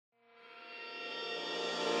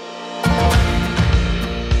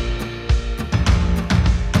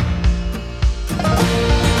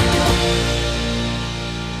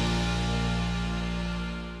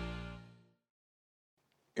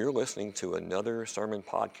listening to another sermon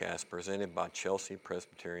podcast presented by Chelsea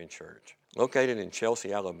Presbyterian Church. Located in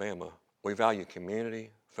Chelsea, Alabama, we value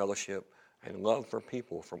community, fellowship, and love for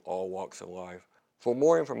people from all walks of life. For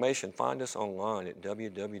more information, find us online at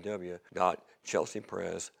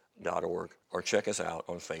www.chelseapres.org or check us out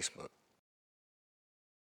on Facebook.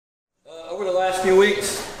 Over the last few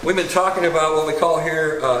weeks, we've been talking about what we call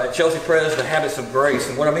here at Chelsea Pres the habits of grace.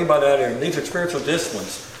 And what I mean by that is these are spiritual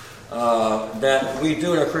disciplines that we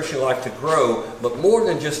do in our Christian life to grow, but more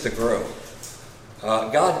than just to grow.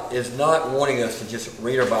 God is not wanting us to just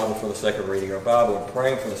read our Bible for the sake of reading our Bible and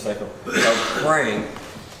praying for the sake of praying.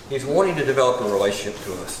 He's wanting to develop a relationship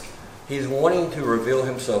to us. He's wanting to reveal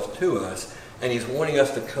himself to us, and he's wanting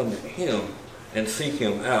us to come to him and seek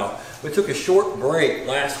him out. We took a short break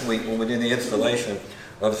last week when we did the installation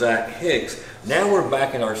of Zach Hicks. Now we're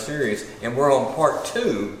back in our series, and we're on part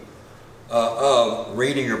 2 of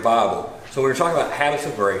reading your Bible. So we were talking about habits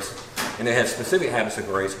of grace, and it has specific habits of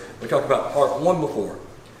grace. We talked about part 1 before.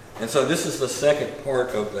 And so this is the second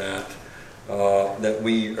part of that that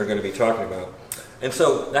we are going to be talking about. And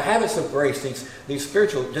so the habits of grace, these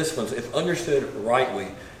spiritual disciplines, if understood rightly,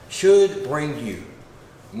 should bring you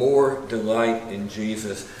more delight in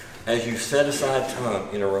Jesus as you set aside time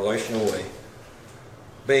in a relational way,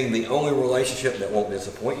 being the only relationship that won't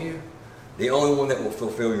disappoint you, the only one that will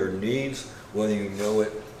fulfill your needs, whether you know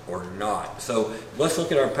it or not. So let's look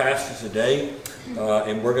at our passage today,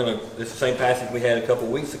 and this is the same passage we had a couple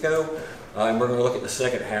weeks ago, and we're going to look at the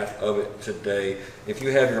second half of it today. If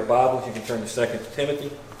you have your Bibles, you can turn to 2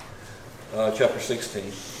 Timothy chapter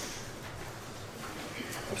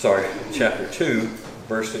 2,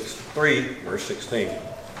 verse 16.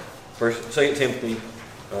 2 Timothy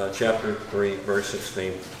chapter 3, verse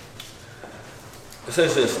 16. It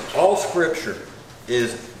says this: all Scripture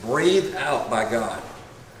is breathed out by God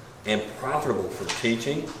and profitable for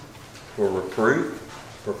teaching, for reproof,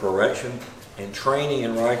 for correction, and training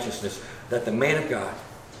in righteousness, that the man of God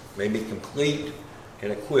may be complete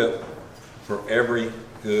and equipped for every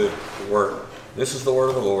good work. This is the word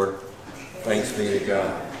of the Lord. Thanks be to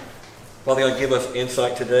God. Father God, give us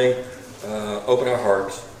insight today. Open our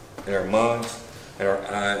hearts and our minds and our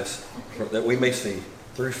eyes that we may see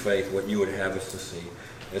through faith what you would have us to see.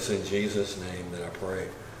 It's in Jesus' name that I pray.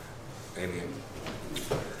 Amen.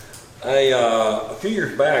 A few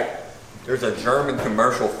years back, there's a German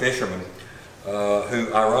commercial fisherman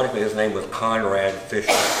who, ironically, his name was Conrad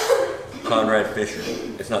Fischer. Conrad Fischer.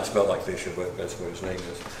 It's not spelled like Fisher, but that's what his name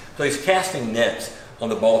is. So he's casting nets on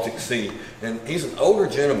the Baltic Sea, and he's an older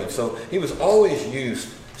gentleman, so he was always used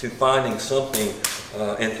to finding something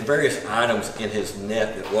and various items in his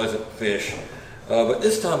net that wasn't fish. But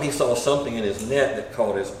this time he saw something in his net that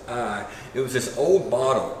caught his eye. It was this old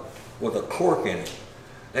bottle with a cork in it.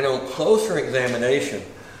 And on closer examination,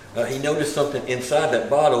 he noticed something inside that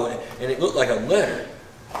bottle, and it looked like a letter.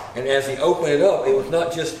 And as he opened it up, it was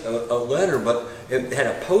not just a letter, but it had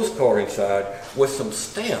a postcard inside with some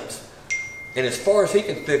stamps. And as far as he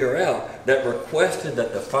could figure out, that requested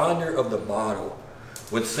that the finder of the bottle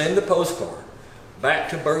would send the postcard back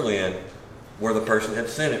to Berlin where the person had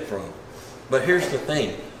sent it from. But here's the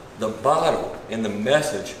thing. The bottle and the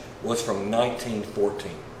message was from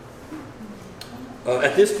 1914.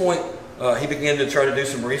 At this point, he began to try to do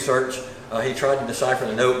some research. He tried to decipher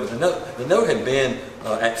the note, but the note had been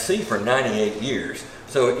at sea for 98 years.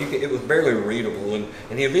 So it was barely readable, and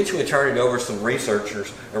he eventually turned it over to some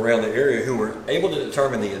researchers around the area who were able to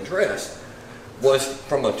determine the address was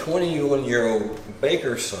from a 21-year-old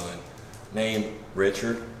baker's son named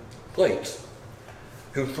Richard Plates,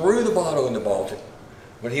 who threw the bottle in the Baltic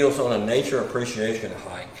when he was on a nature appreciation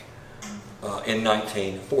hike in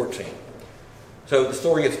 1914. So the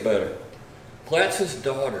story gets better. Platz's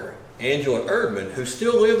daughter, Angela Erdmann, who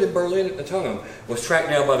still lived in Berlin at the time, was tracked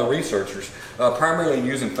down by the researchers, primarily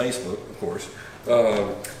using Facebook, of course.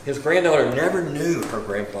 His granddaughter never knew her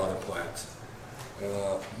grandfather Platz,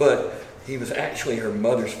 but he was actually her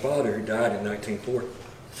mother's father, who died in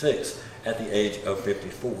 1946 at the age of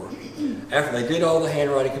 54. After they did all the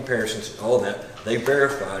handwriting comparisons, all that, they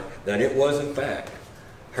verified that it was in fact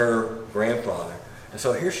her grandfather. And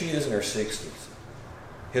so here she is in her 60s.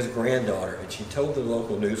 His granddaughter, and she told the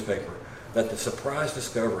local newspaper that the surprise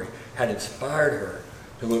discovery had inspired her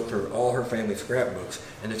to look through all her family scrapbooks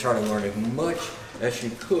and to try to learn as much as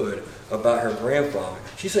she could about her grandfather.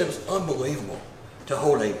 She said it was unbelievable to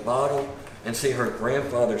hold a bottle and see her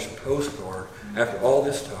grandfather's postcard after all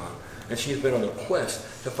this time, and she's been on a quest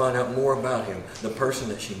to find out more about him, the person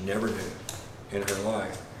that she never knew in her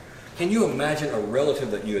life. Can you imagine a relative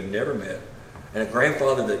that you had never met and a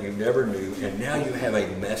grandfather that you never knew, and now you have a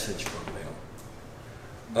message from them?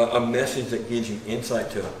 a message that gives you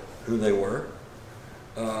insight to who they were,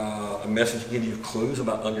 a message that gives you clues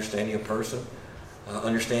about understanding a person,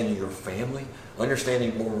 understanding your family,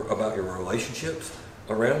 understanding more about your relationships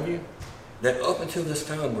around you, that up until this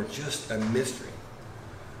time were just a mystery.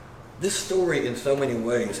 This story, in so many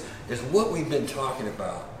ways, is what we've been talking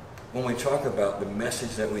about when we talk about the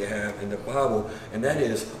message that we have in the Bible, and that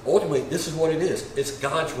is, ultimately, this is what it is. It's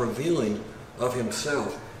God's revealing of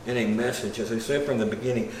himself in a message. As I said from the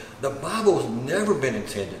beginning, the Bible's never been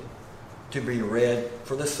intended to be read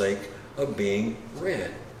for the sake of being read.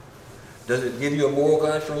 Does it give you a moral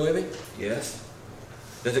guide for living? Yes.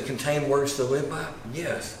 Does it contain words to live by?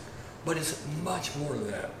 Yes. But it's much more than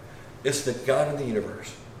that. It's the God of the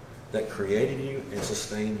universe that created you and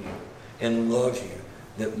sustained you and loves you,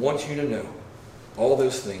 that wants you to know all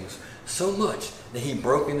those things so much that he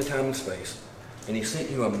broke into time and space and he sent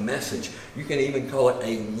you a message. You can even call it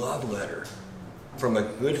a love letter from a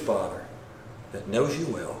good Father that knows you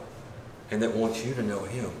well and that wants you to know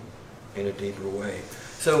him in a deeper way.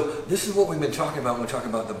 So this is what we've been talking about when we talk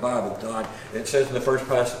about the Bible. God, it says in the first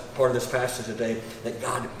part of this passage today that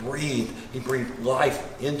God he breathed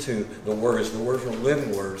life into the words. The words were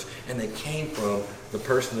living words, and they came from the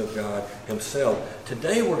person of God himself.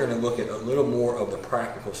 Today we're going to look at a little more of the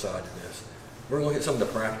practical side of this. We're going to look at some of the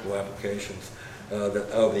practical applications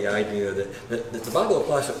of the idea that the Bible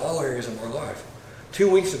applies to all areas of our life. 2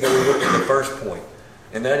 weeks ago we looked at the first point,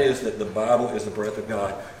 and that is that the Bible is the breath of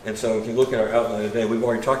God. And so if you look at our outline today, we've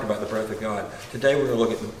already talked about the breath of God. Today we're going to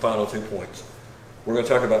look at the final 2 points. We're going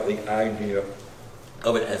to talk about the idea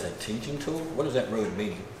of it as a teaching tool. What does that really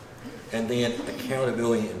mean? And then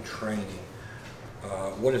accountability and training.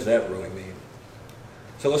 What does that really mean?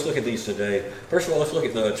 So let's look at these today. First of all, let's look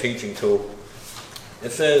at the teaching tool.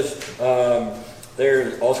 It says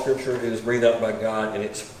there, all Scripture is breathed out by God, and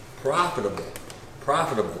it's profitable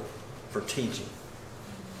for teaching.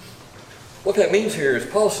 What that means here is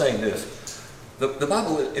Paul's saying this. The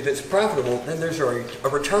Bible, if it's profitable, then there's a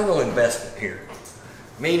return on investment here.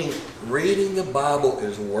 Meaning, reading the Bible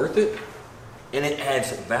is worth it, and it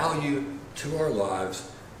adds value to our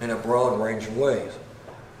lives in a broad range of ways.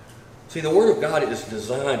 See, the Word of God is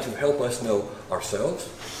designed to help us know ourselves,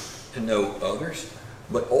 to know others,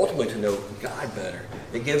 but ultimately to know God better.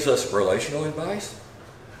 It gives us relational advice.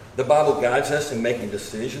 The Bible guides us in making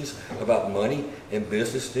decisions about money and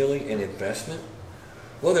business dealing and investment.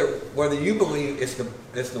 Whether you believe it's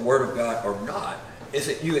the Word of God or not, is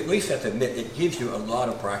that you at least have to admit it gives you a lot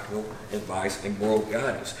of practical advice and moral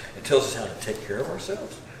guidance. It tells us how to take care of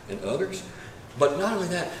ourselves and others. But not only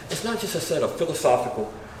that, it's not just a set of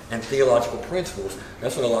philosophical and theological principles.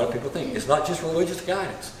 That's what a lot of people think. It's not just religious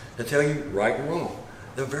guidance to tell you right and wrong.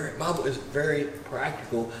 The Bible is very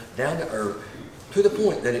practical, down to earth, to the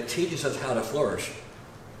point that it teaches us how to flourish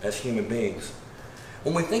as human beings.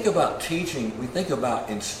 When we think about teaching, we think about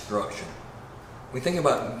instruction. We think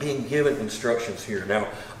about being given instructions here. Now,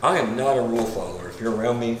 I am not a rule follower. If you're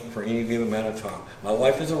around me for any given amount of time, my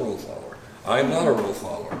wife is a rule follower. I am not a rule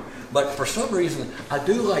follower. But for some reason, I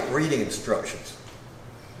do like reading instructions.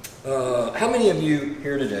 How many of you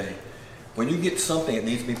here today, when you get something that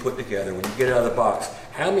needs to be put together, when you get it out of the box,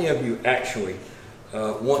 how many of you actually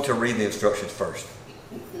want to read the instructions first?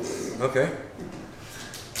 Okay.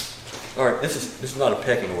 All right, this is not a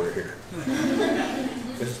pecking order here.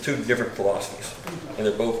 This is two different philosophies, and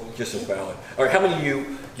they're both just as valid. All right, how many of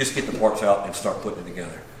you just get the parts out and start putting it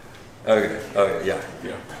together? Okay, yeah.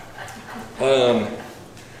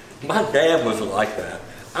 My dad was like that.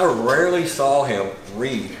 I rarely saw him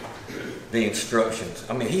read the instructions.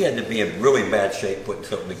 I mean, he had to be in really bad shape putting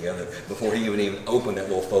something together before he would even open that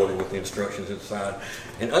little folder with the instructions inside.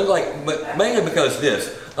 And but mainly because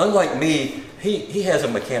unlike me, he has a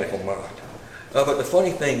mechanical mind. But the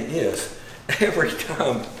funny thing is, every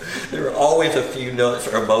time there were always a few nuts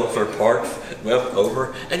or bolts or parts left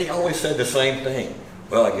over, and he always said the same thing.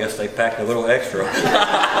 Well, I guess they packed a little extra.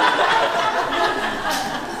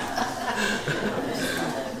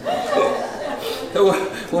 So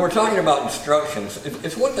when we're talking about instructions,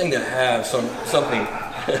 it's one thing to have something.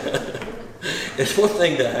 It's one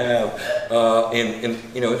thing to have,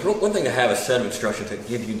 it's one thing to have a set of instructions that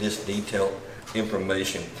give you this detailed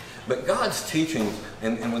information. But God's teachings,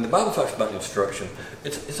 and when the Bible talks about instruction,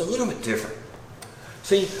 it's a little bit different.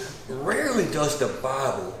 See, rarely does the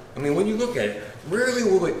Bible, when you look at it, rarely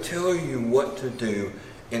will it tell you what to do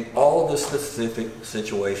in all the specific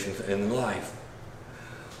situations in life.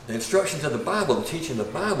 The instructions of the Bible, the teaching of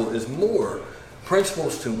the Bible, is more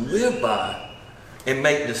principles to live by and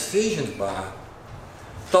make decisions by,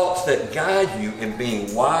 thoughts that guide you in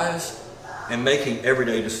being wise and making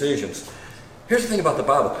everyday decisions. Here's the thing about the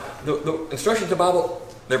Bible. The instructions of the Bible,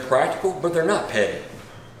 they're practical, but they're not petty.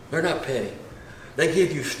 They're not petty. They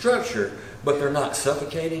give you structure, but they're not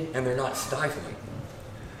suffocating and they're not stifling.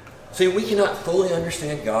 See, we cannot fully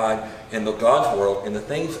understand God and God's world and the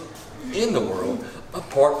things in the world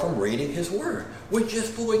apart from reading His Word. We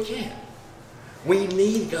just fully can't. We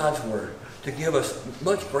need God's Word to give us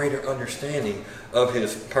much greater understanding of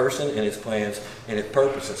His person and His plans and His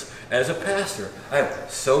purposes. As a pastor, I have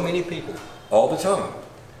so many people all the time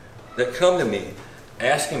that come to me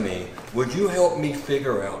asking me, would you help me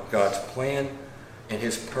figure out God's plan and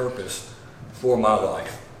His purpose for my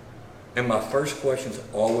life? And my first question is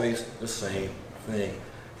always the same thing.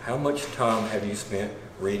 How much time have you spent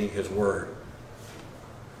reading His Word?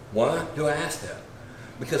 Why do I ask that?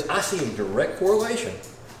 Because I see a direct correlation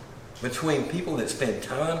between people that spend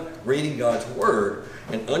time reading God's Word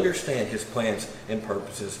and understand His plans and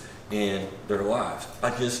purposes in their lives. I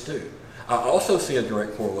just do. I also see a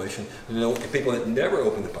direct correlation with people that never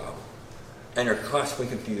open the Bible and are constantly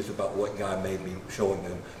confused about what God may be showing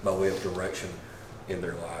them by way of direction in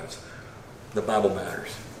their lives. The Bible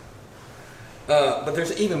matters. But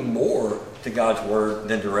there's even more to God's Word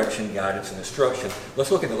than direction, guidance, and instruction.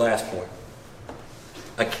 Let's look at the last point.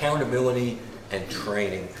 Accountability and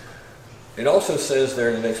training. It also says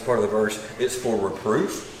there in the next part of the verse, it's for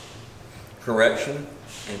reproof, correction,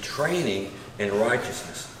 and training in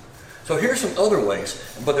righteousness. So here's some other ways,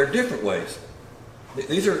 but they're different ways.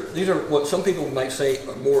 These are what some people might say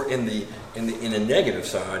are more in the negative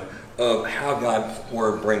side of how God's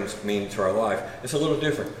Word brings meaning to our life. It's a little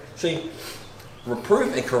different. See,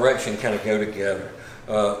 reproof and correction kind of go together.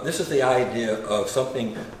 This is the idea of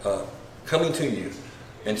something coming to you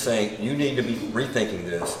and saying, you need to be rethinking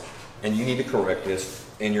this, and you need to correct this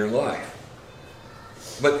in your life.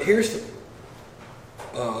 But here's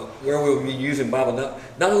where we'll be using the Bible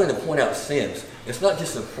not only to point out sins. It's not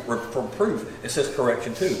just for proof. It says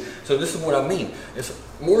correction too. So this is what I mean. It's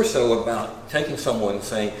more so about taking someone and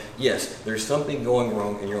saying, yes, there's something going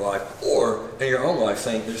wrong in your life, or in your own life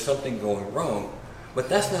saying there's something going wrong. But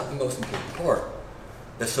that's not the most important part.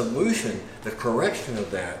 The solution, the correction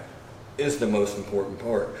of that is the most important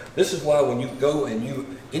part. This is why when you go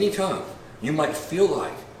and anytime, you might feel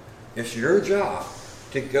like it's your job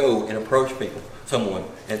to go and approach someone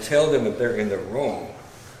and tell them that they're in the wrong.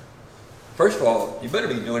 First of all, you better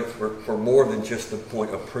be doing it for more than just the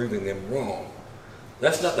point of proving them wrong.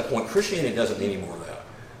 That's not the point. Christianity doesn't need any more of that.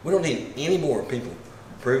 We don't need any more people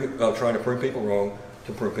trying to prove people wrong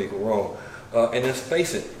to prove people wrong. And let's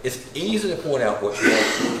face it, it's easy to point out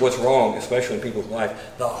what's wrong, especially in people's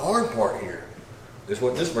life. The hard part here is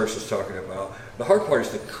what this verse is talking about. The hard part is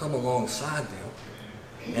to come alongside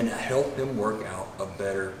them and help them work out a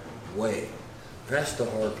better way. That's the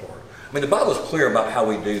hard part. I mean, the Bible is clear about how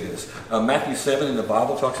we do this. Matthew 7 in the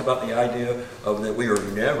Bible talks about the idea of that we are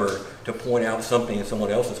never to point out something in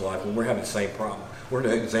someone else's life when we're having the same problem. We're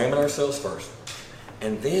to examine ourselves first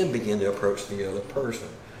and then begin to approach the other person.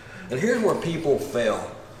 And here's where people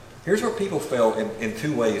fail. Here's where people fail in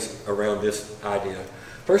two ways around this idea.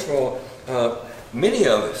 First of all, many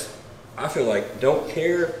of us, I feel like, don't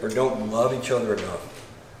care or don't love each other enough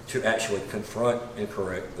to actually confront and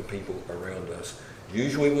correct the people around us.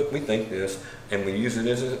 Usually we think this, and we use it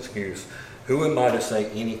as an excuse. Who am I to say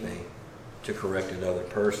anything to correct another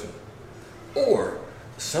person? Or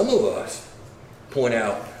some of us point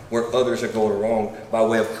out where others are going wrong by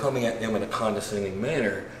way of coming at them in a condescending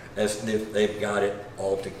manner as if they've got it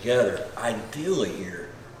all together. Ideally here,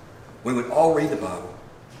 we would all read the Bible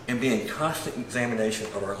and be in constant examination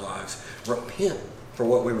of our lives, repent for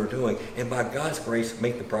what we were doing, and by God's grace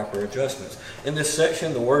make the proper adjustments. In this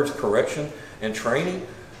section, the words correction and training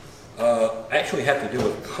actually have to do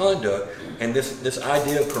with conduct, and this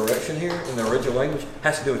idea of correction here in the original language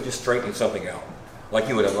has to do with just straightening something out. Like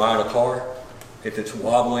you would align a car, if it's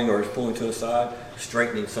wobbling or it's pulling to the side,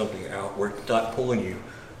 straightening something out where it's not pulling you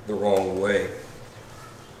the wrong way.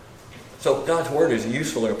 So God's Word is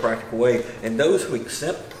useful in a practical way, and those who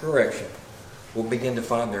accept correction will begin to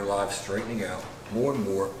find their lives straightening out more and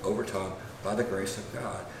more over time by the grace of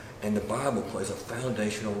God. And the Bible plays a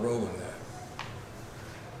foundational role in that.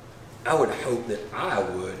 I would hope that I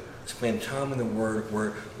would spend time in the Word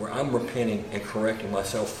where I'm repenting and correcting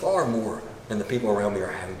myself far more than the people around me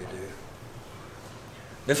are having to do.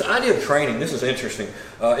 This idea of training, this is interesting.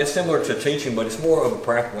 It's similar to teaching, but it's more of a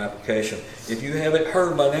practical application. If you haven't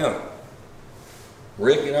heard by now,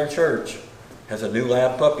 Rick in our church has a new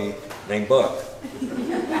lab puppy named Buck.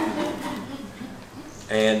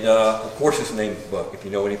 And of course his name is Buck, if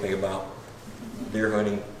you know anything about deer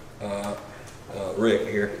hunting, Rick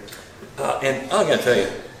here. And I gotta tell you,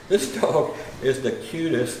 this dog is the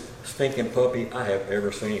cutest stinking puppy I have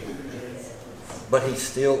ever seen. But he's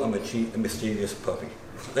still a mischievous puppy.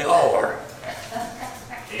 They all are.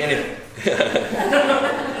 And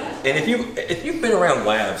if you've been around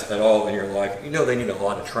labs at all in your life, you know they need a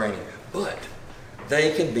lot of training. But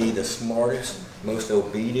they can be the smartest, most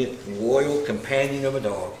obedient, loyal companion of a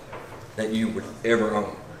dog that you would ever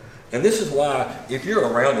own. And this is why, if you're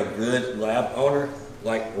around a good lab owner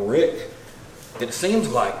like Rick, it seems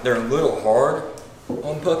like they're a little hard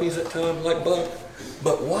on puppies at times, like Buck.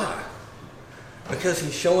 But why? Because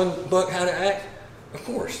he's showing Buck how to act? Of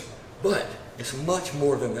course. But it's much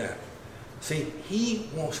more than that. See, he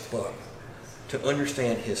wants Buck to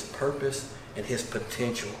understand his purpose and his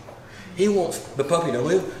potential. He wants the puppy to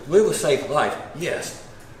live a safe life, yes,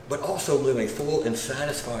 but also live a full and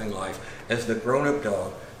satisfying life as the grown-up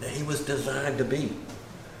dog that he was designed to be.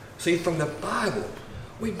 See, from the Bible,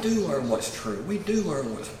 we do learn what's true. We do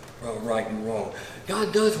learn what's right and wrong.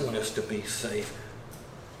 God does want us to be safe.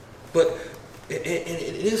 But it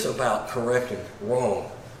is about correcting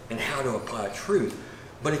wrong and how to apply truth.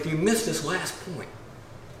 But if you miss this last point,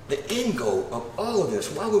 the end goal of all of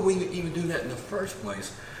this, why would we even do that in the first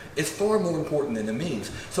place, is far more important than the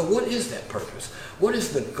means. So what is that purpose? What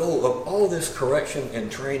is the goal of all this correction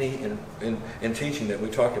and training and teaching that we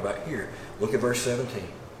talked about here? Look at verse 17.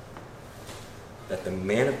 That the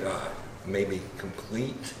man of God may be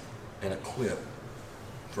complete and equipped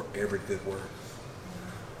for every good work.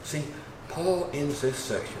 See, Paul ends this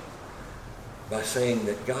section by saying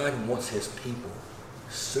that God wants his people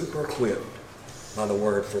super equipped by the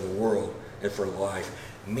word for the world and for life,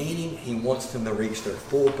 meaning he wants them to reach their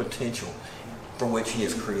full potential for which he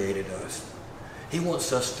has created us. He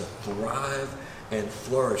wants us to thrive and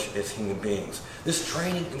flourish as human beings. This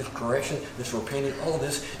training and this correction, this repenting, all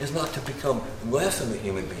this is not to become less of a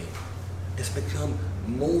human being. It's become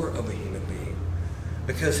more of a human being.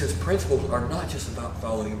 Because his principles are not just about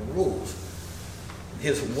following rules.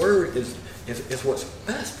 His word is what's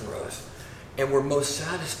best for us. And we're most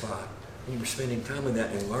satisfied when we're spending time in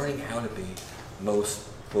that and learning how to be most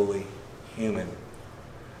fully human.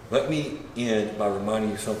 Let me end by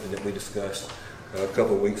reminding you something that we discussed a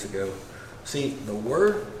couple of weeks ago. See, the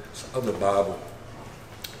words of the Bible,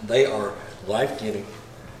 they are life-giving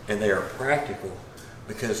and they are practical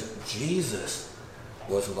because Jesus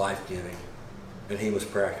was life-giving and he was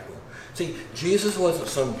practical. See, Jesus wasn't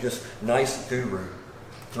some just nice guru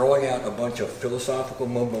throwing out a bunch of philosophical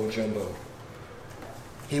mumbo-jumbo.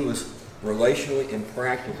 He was relationally and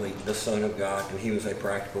practically the Son of God, and he was a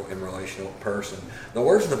practical and relational person. The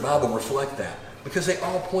words of the Bible reflect that because they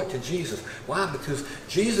all point to Jesus. Why? Because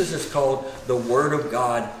Jesus is called the Word of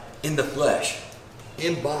God in the flesh,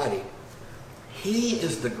 embodied. He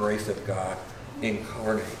is the grace of God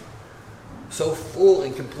incarnate. So full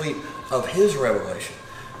and complete of his revelation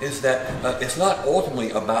is that it's not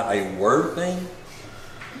ultimately about a word thing,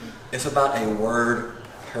 it's about a word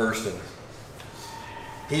person.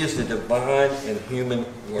 He is the divine and human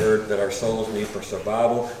word that our souls need for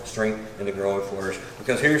survival, strength, and to grow and flourish.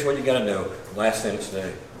 Because here's what you got to know, last sentence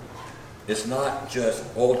today. It's not just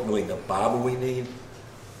ultimately the Bible we need,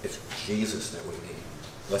 it's Jesus that we need.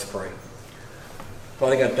 Let's pray.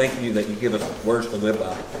 Father God, thank you that you give us words to live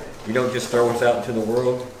by. You don't just throw us out into the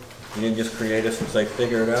world. You didn't just create us and say,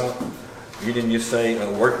 figure it out. You didn't just say,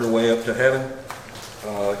 work your way up to heaven.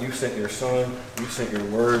 You sent your Son, you sent your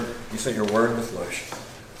word in the flesh,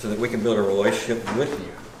 so that we can build a relationship with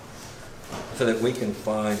you, so that we can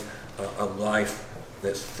find a life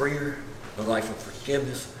that's freer, a life of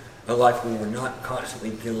forgiveness, a life where we're not constantly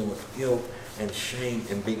dealing with guilt and shame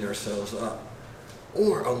and beating ourselves up,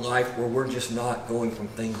 or a life where we're just not going from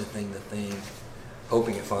thing to thing to thing,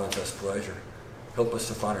 hoping it finds us pleasure. Help us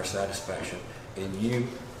to find our satisfaction in you.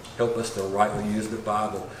 Help us to rightly use the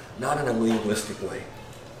Bible, not in a legalistic way,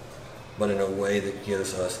 but in a way that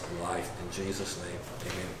gives us life. In Jesus' name,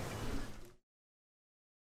 amen.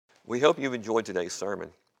 We hope you've enjoyed today's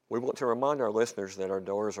sermon. We want to remind our listeners that our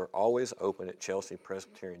doors are always open at Chelsea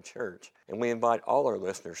Presbyterian Church, and we invite all our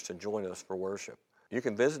listeners to join us for worship. You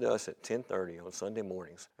can visit us at 10:30 on Sunday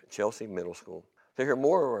mornings at Chelsea Middle School. To hear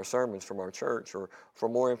more of our sermons from our church or for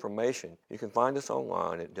more information, you can find us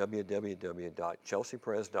online at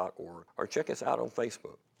www.chelseapres.org or check us out on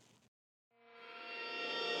Facebook.